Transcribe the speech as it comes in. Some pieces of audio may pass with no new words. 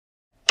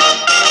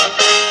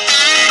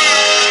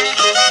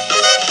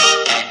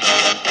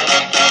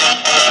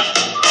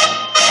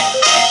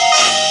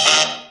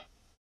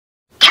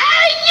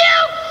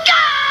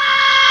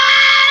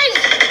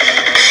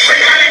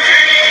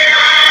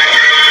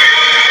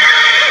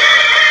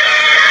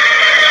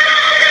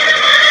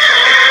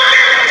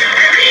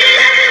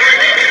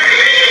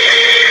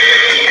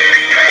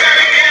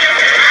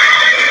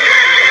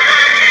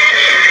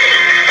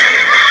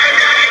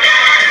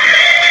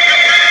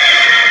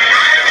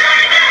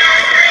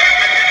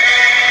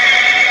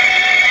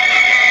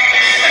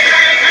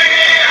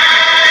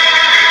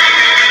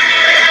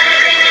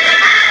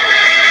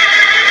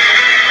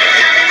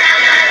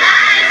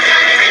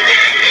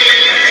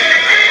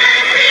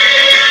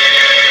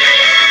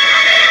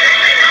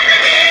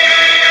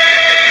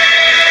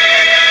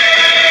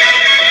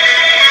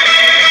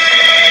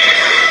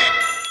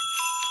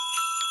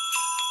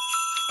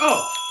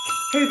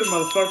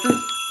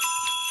motherfuckers.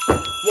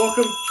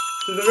 Welcome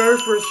to the very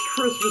first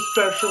Christmas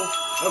special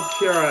of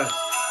TRS.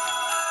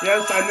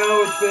 Yes, I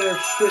know it's been a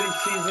shitty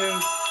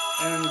season,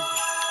 and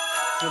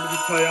let me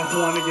tell you, I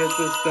want to get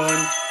this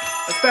done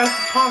as fast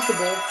as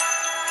possible,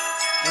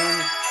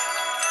 and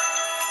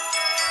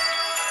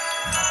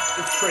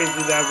it's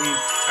crazy that we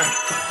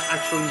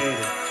actually made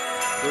it.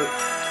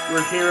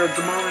 We're here at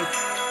the moment,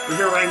 we're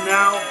here right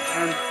now,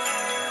 and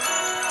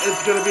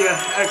it's going to be a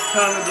heck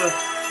ton of the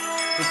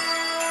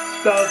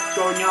stuff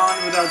going on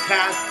with our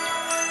cast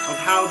of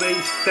how they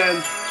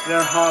spend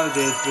their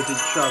holidays with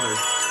each other.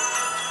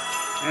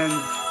 And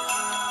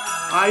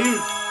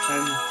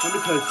let me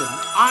tell you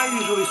something, I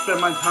usually spend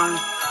my time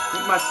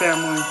with my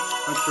family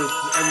on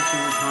Christmas every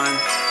single time,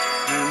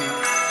 and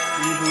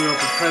we usually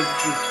open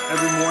presents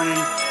every morning,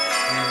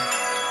 and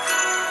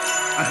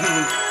let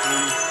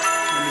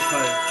me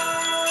tell you,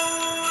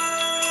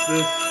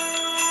 this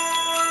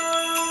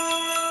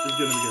is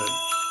gonna be good.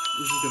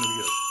 This is gonna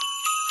be good.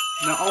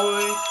 Not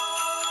only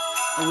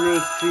are we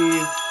gonna see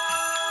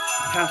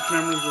past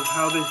memories of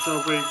how they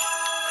celebrate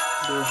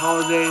their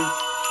holidays,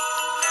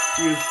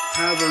 we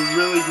have a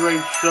really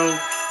great show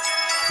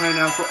planned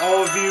out for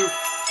all of you.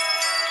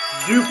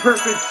 Do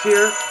Perfect's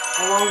here,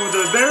 along with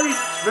a very,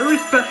 very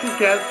special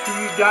guest who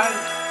you guys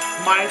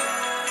might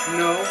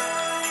know.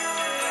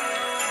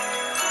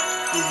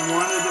 He's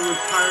one of the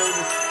retired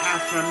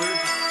cast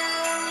members.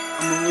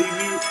 I'm gonna leave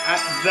you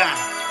at that.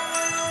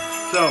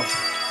 So,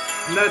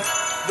 that's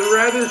the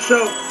Random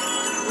Show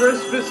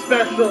Christmas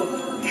Special.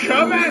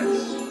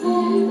 Commence!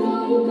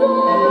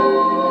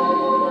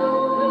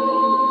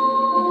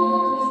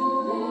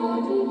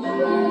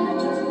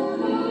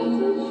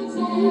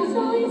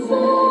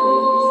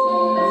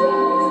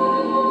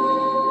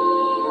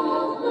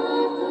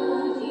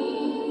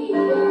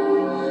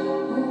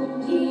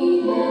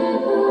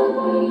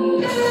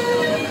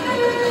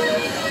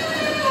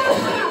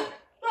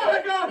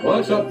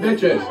 What's up,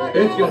 bitches?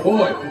 It's your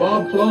boy,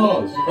 Bob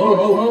Claus. Ho,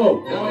 ho,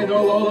 ho. Now I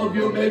know all of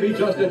you may be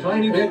just a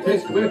tiny bit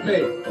pissed with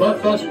me,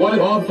 but that's why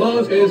Bob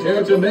Claus is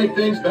here to make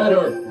things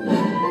better.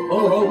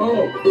 Ho, ho,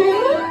 ho.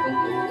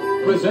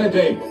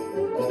 Presenting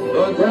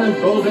the grand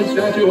golden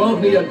statue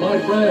of me and my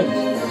friends.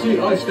 See,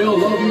 I still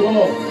love you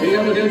all. The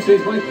evidence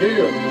is right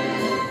here.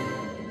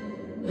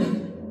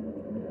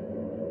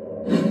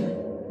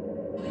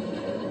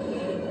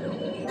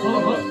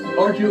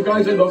 Aren't you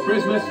guys in the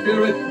Christmas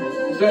spirit?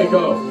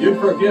 Seiko, you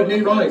forgive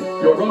me, right?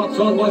 Your rock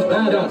song was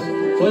badass.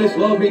 Please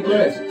love me,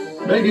 please.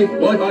 Maybe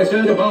what I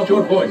said about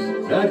your voice,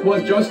 that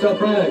was just a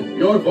prank.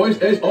 Your voice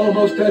is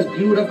almost as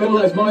beautiful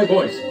as my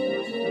voice.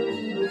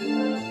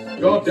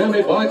 God damn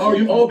it, why are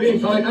you all being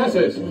tight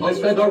asses? I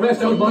spent the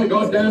rest of my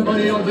goddamn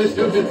money on this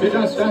stupid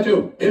bitch-ass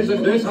statue.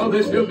 Isn't this how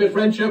this stupid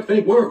friendship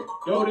thing works?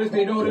 Notice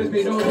me, notice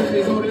me, notice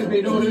me, notice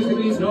me, notice me,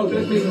 please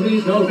notice me,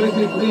 please notice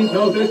me, please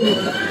notice me.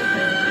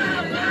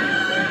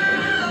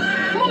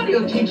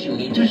 Audio thinks you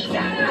need to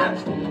stop.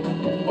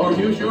 Are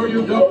you sure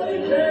you don't?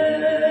 Nobody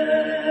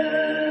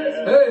cares.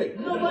 Hey!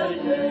 Nobody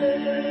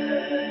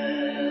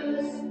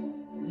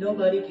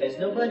cares. Nobody cares.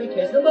 Nobody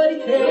cares. Nobody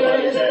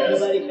cares.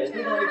 Nobody cares.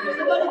 Nobody cares.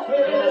 Nobody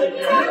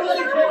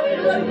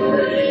cares.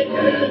 Nobody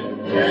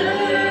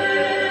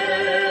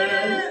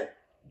cares.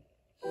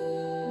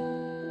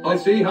 I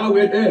see how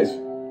it is.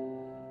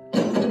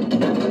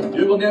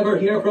 You will never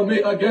hear from me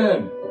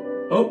again.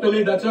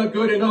 Hopefully that's a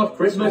good enough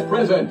Christmas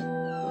present.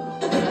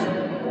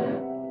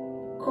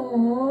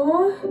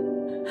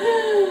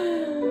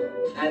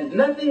 And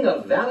nothing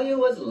of value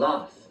was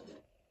lost.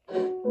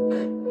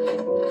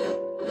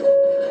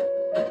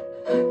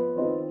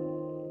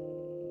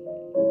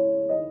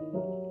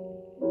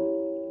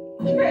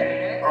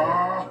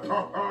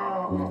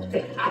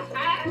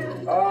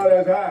 Oh,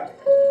 that's hot.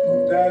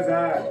 That's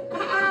hot.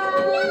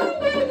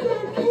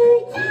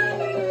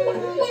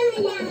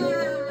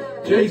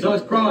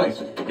 Jesus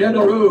Christ, get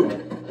a room.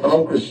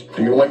 Hello, Chris.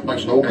 Do you like my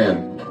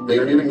snowman? They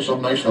are giving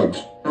some nice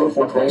hugs. Oh,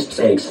 for Christ's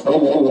sakes. Oh,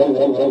 oh, oh,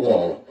 oh, oh,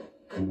 oh.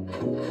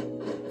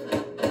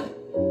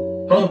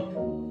 Huh?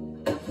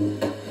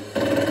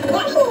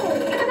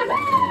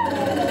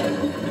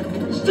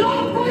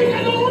 Stop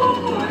breaking the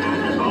law,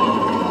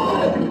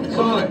 asshole!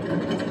 Son,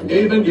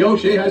 even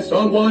Yoshi has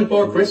someone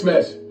for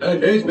Christmas,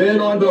 and he's been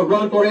on the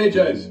run for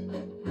ages.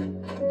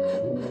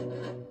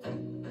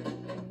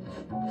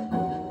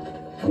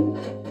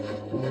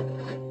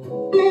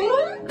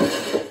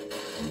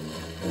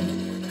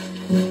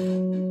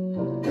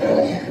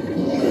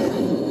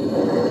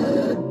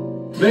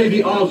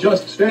 Maybe I'll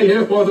just stay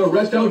here for the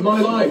rest of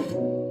my life.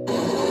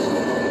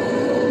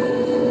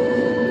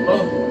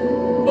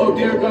 Oh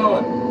dear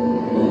God.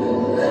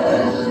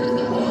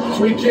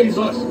 Sweet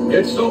Jesus,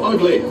 it's so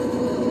ugly.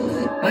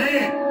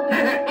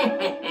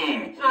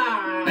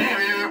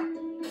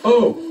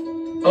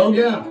 Oh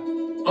yeah.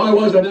 I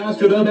was an ass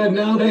to them and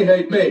now they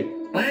hate me.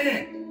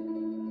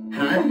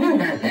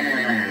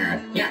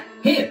 Yeah,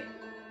 here.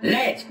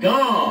 Let's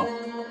go.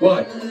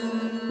 What?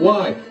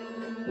 Why?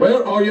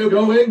 Where are you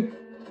going?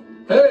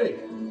 Hey,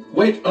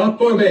 wait up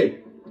for me.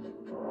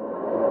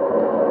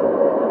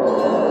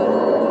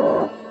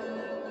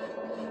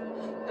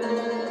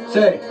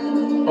 Say,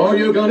 are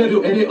you gonna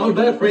do any of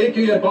that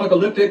freaky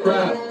apocalyptic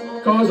crap?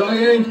 Cause I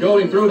ain't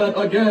going through that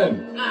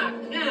again. Oh,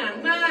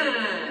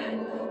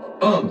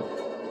 come on.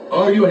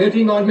 Are you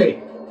hitting on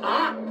me?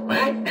 Oh,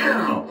 what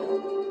now?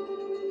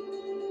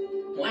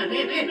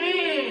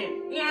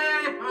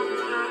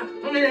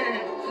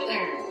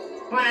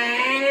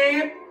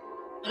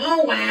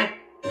 Oh, what?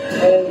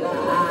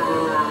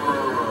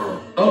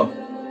 Oh,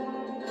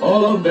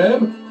 all of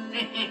them?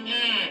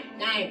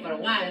 Time for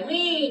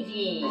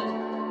Waluigi.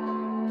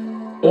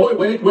 Boy,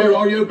 wait, where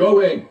are you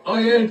going?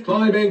 I ain't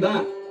climbing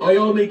that. I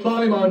only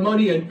climb on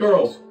money and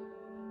girls.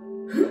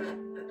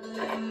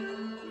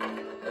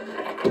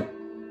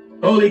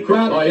 Holy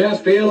crap, my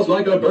ass feels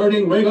like a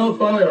burning ring of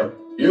fire.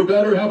 You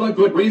better have a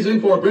good reason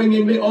for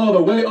bringing me all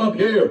the way up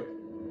here.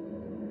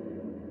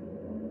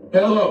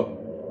 Hello.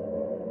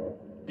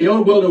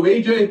 Yo,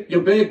 Waluigi,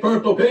 you big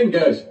purple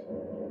pingus.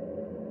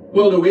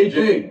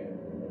 Waluigi.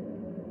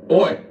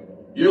 Boy,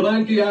 you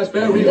lanky ass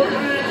berry. What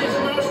is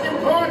most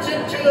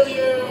important to you?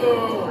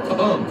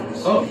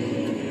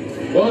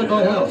 What the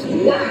hell?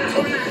 What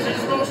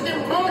is most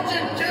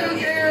important to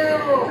you?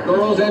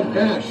 Girls and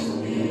cash.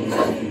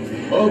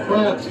 Oh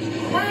crap.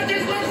 What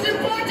is most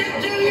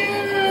important to you?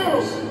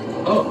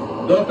 Oh,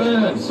 the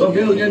fans, the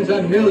millions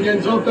and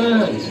millions of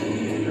fans.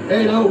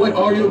 Hey now, what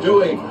are you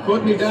doing?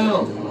 Put me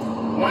down.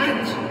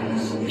 What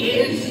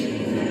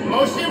is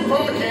most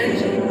important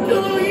to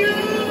you?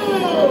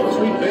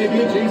 Sweet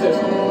baby Jesus.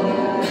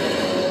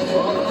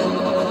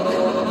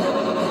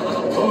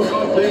 Oh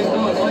God, please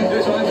not. Like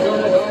this, I'm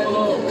gonna die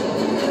alone.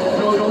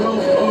 No.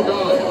 Oh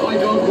God, I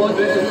don't want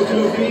this to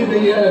be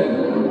the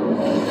end.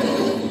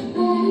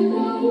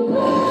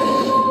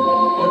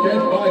 I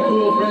can't buy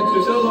cool friends to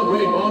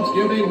celebrate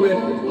Thanksgiving with,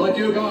 like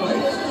you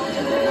guys.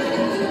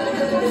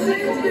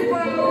 Thank you,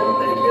 bro.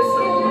 Thank you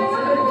so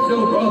much. No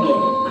problem.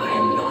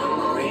 I'm not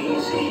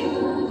crazy.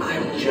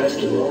 I'm just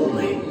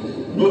lonely.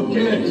 But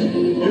Kent,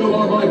 you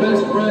are my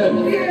best friend.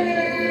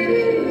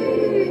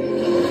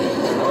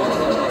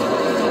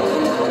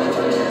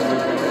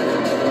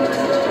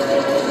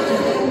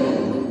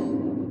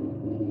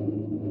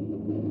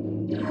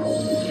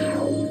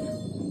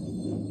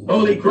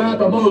 Holy crap,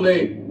 I'm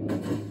holy.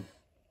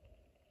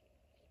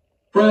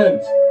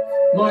 Friends.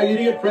 My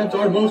idiot friends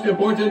are most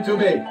important to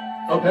me.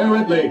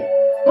 Apparently.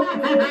 Wow.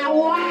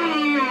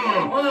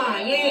 Oh,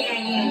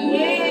 yeah.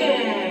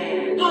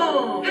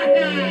 Oh,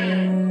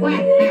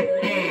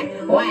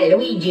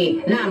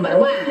 Waluigi, number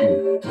one.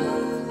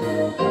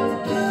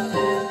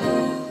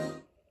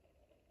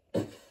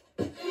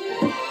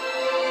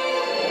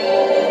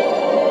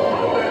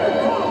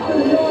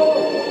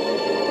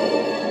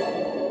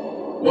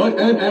 What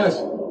an ass.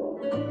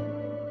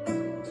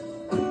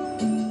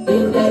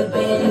 Jingle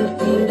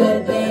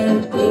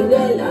bells,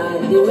 jingle all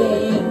the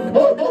way.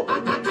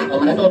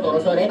 Ora Totoro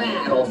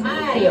Sorebaro,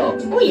 Mario,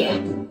 oh yeah.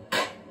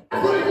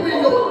 Bring me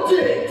your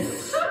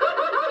dicks!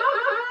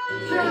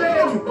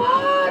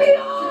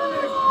 Mario!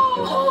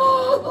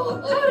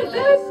 Howdy,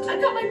 sis! I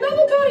got my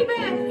double body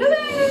back!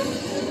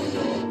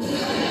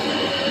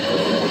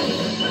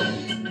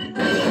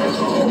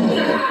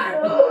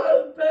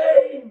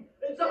 Pain!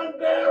 It's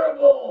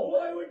unbearable!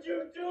 Why would you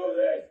do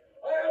this?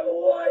 I have a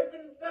wife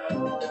and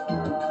family!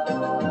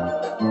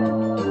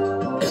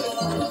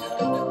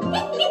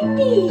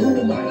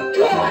 Oh my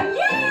god!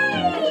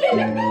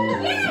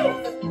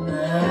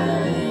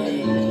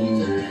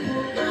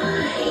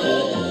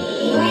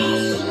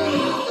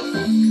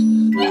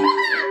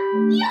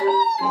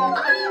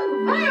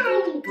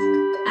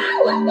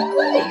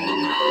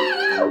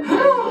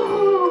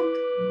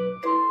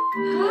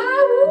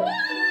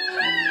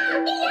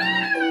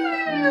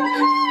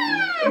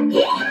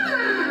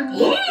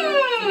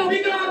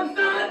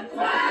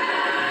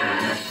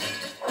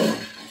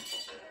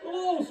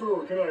 Hello, sir.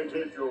 Can I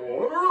take your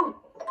order?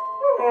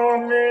 Oh,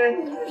 man.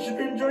 I should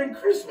be enjoying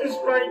Christmas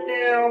right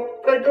now.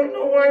 But I don't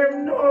know why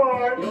I'm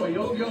not.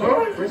 Yo.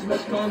 Huh?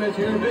 Christmas time is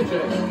here,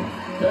 bitches.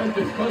 Kent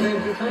is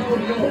coming to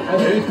town, yo.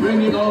 And he's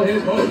bringing all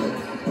his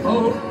hosts.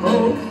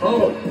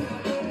 Ho.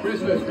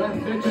 Christmas got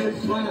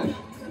bitches slash.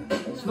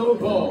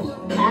 Snowballs.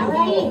 可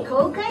愛い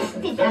高架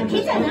してだ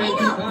けじゃないの。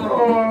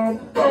 Oh,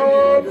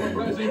 Bob.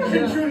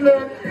 Did you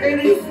learn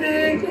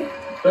anything?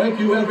 Thank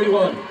you,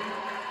 everyone.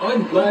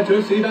 I'm glad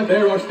to see that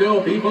there are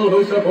still people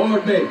who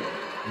support me.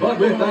 But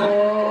with that,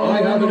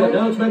 I have an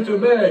announcement to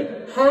make.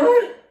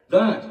 Huh?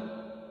 That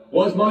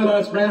was my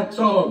last rap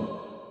song.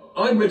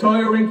 I'm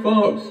retiring,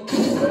 folks.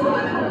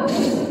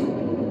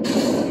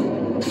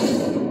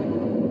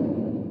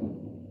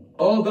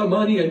 All the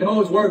money and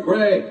those were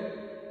great.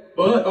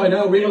 But I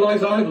now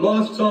realize I've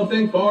lost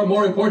something far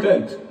more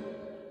important.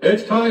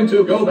 It's time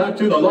to go back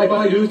to the life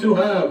I used to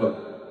have.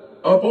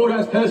 A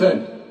poor-ass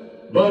peasant.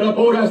 But a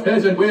poor-ass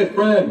peasant with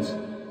friends.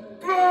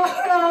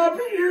 Bob,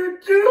 you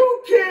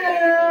do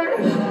care!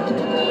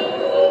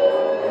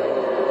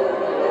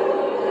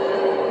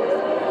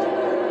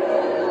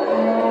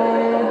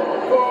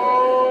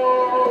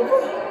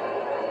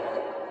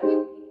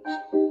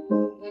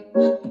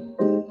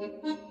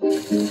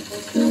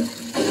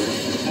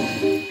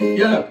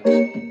 Yeah,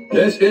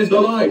 this This is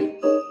the light.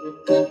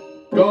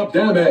 God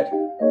damn it.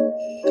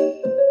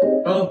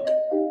 Huh?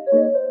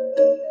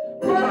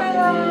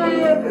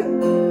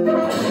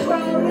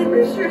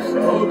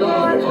 Oh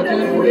God, I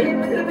can't breathe.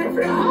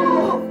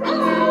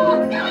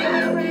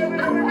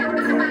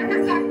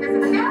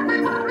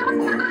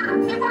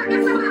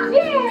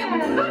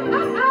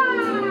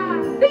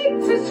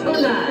 It's so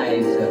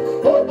nice.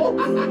 子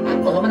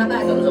供のバ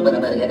ージョンのそば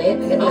のバーガーね。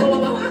相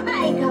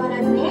変わ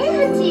らずね、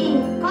ハチ。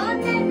こん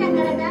なんだ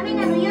からダメ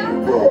なのよ。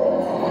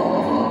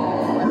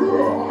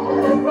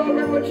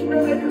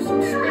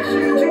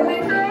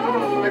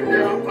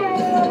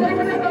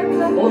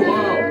Oh wow,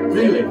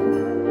 really?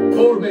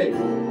 For me.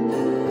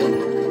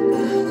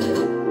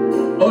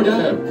 Oh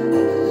damn.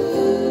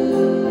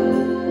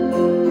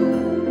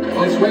 I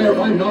swear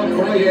I'm not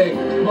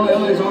crying. My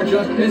eyes are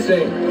just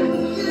pissing.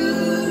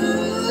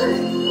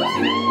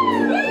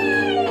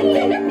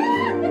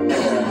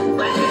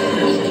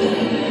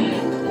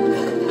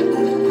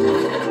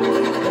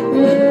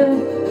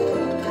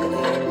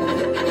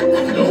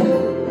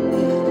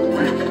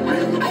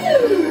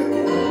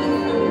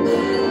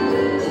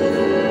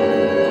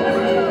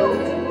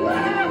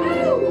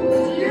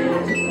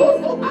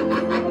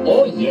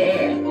 Oh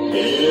yeah.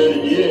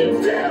 Yeah.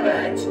 Damn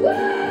it! Why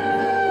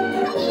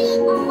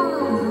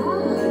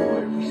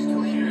are we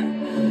still here?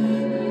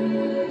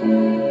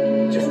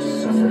 Just to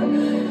suffer.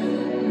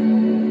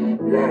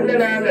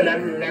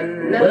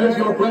 Where's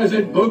your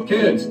present, good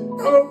kids?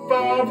 Oh,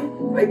 Bob,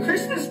 my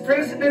Christmas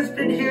present has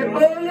been here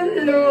all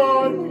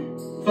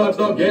along. That's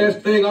the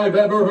gayest thing I've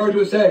ever heard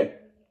you say.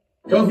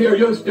 Come here,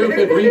 you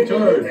stupid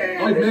retard.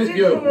 I've missed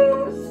you.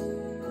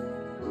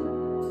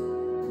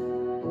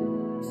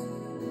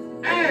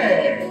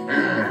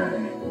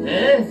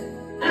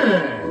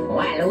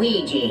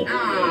 Waluigi.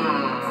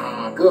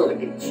 Ah, good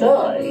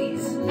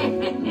choice.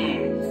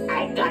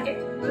 I got it.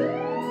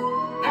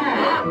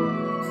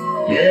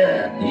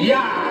 Yeah,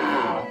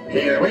 yeah!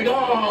 Here we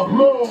go!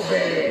 Move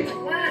it!